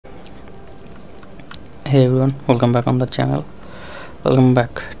Hey everyone, welcome back on the channel. Welcome back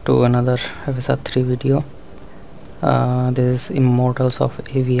to another episode 3 video. This is Immortals of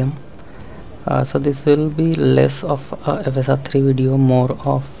Aveum. So this will be less of a episode 3 video, more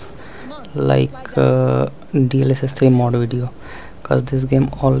of like dlss 3 mod video, because this game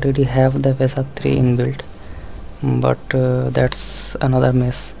already have the episode 3 inbuilt, but that's another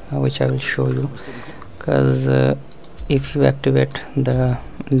mess which I will show you. Because if you activate the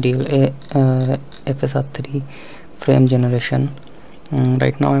FSR 3 frame generation,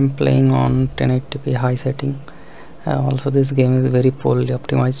 right now I'm playing on 1080p high setting. Also this game is very poorly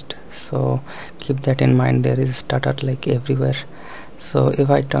optimized, so keep that in mind. There is stutter like everywhere. So if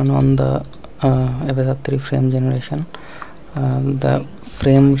I turn on the FSR 3 frame generation, the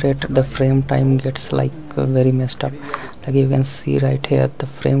frame rate, the frame time gets like very messed up. Like you can see right here, the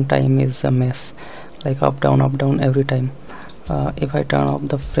frame time is a mess, like up down every time. If I turn off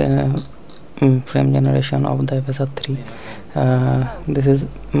the frame generation of the FSR 3, this is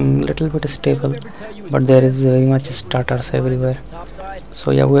little bit stable, but there is very much stutters everywhere.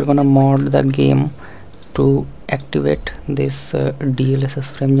 So yeah, we're gonna mod the game to activate this DLSS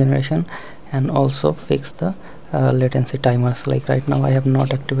frame generation and also fix the latency timers. Like right now I have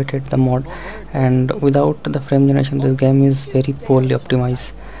not activated the mod, and without the frame generation this game is very poorly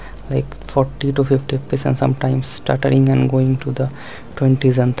optimized, like 40 to 50 fps and sometimes stuttering and going to the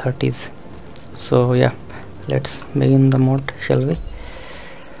 20s and 30s. So yeah, let's begin the mod, shall we?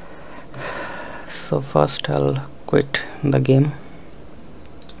 So first I'll quit the game.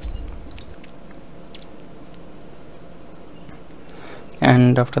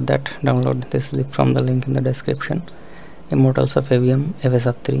 And after that download this zip from the link in the description. Immortals of Aveum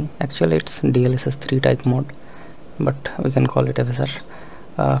FSR 3. Actually it's DLSS 3 type mod, but we can call it FSR.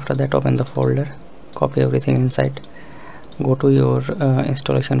 After that open the folder, copy everything inside, go to your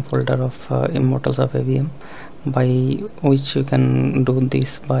installation folder of Immortals of Aveum, by which you can do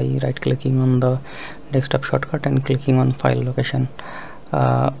this by right clicking on the desktop shortcut and clicking on file location,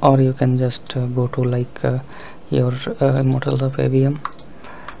 or you can just go to like your Immortals of Aveum.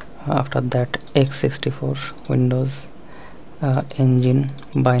 After that x64 Windows engine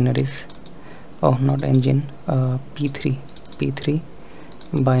binaries, oh not engine, p3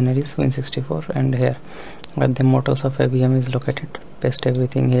 binaries Win64, and here where the Immortals of Aveum is located, paste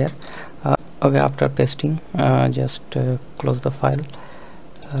everything here. Okay, after pasting, just close the file,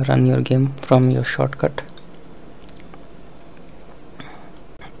 run your game from your shortcut.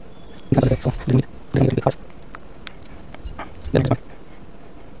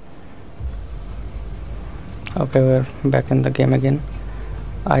 Okay, we're back in the game again.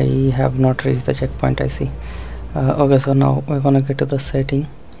 I have not reached the checkpoint, I see. Okay, so now we're gonna get to the setting,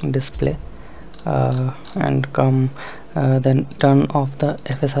 display, and come then turn off the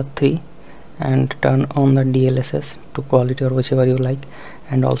FSR 3 and turn on the DLSS to quality or whichever you like,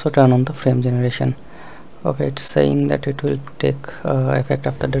 and also turn on the frame generation. Okay, it's saying that it will take effect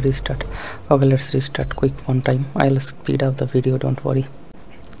after the restart. Okay, let's restart quick one time. I'll speed up the video, don't worry.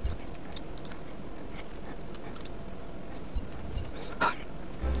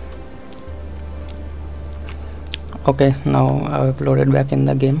 Okay, now I've loaded back in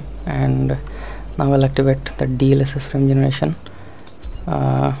the game, and now I'll activate the DLSS frame generation.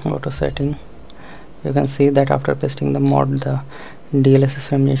 Go to setting. You can see that after pasting the mod, the DLSS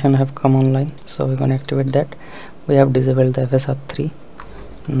frame generation have come online, so we're gonna activate that. We have disabled the FSR 3.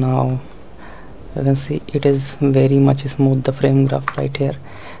 Now you can see it is very much smooth, the frame graph right here.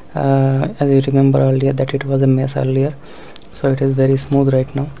 As you remember earlier that it was a mess earlier, so it is very smooth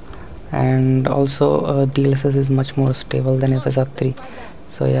right now. And also DLSS is much more stable than FSR 3,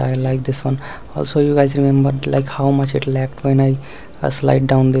 so yeah, I like this one. Also you guys remember like how much it lagged when I slide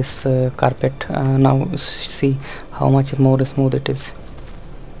down this carpet. Now see how much more smooth it is.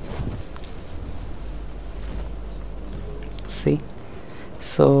 See,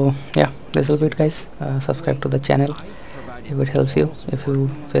 so yeah, this will be it guys. Subscribe to the channel if it helps you. If you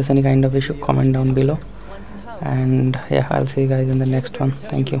face any kind of issue, comment down below, and yeah, I'll see you guys in the next one.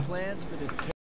 Thank you.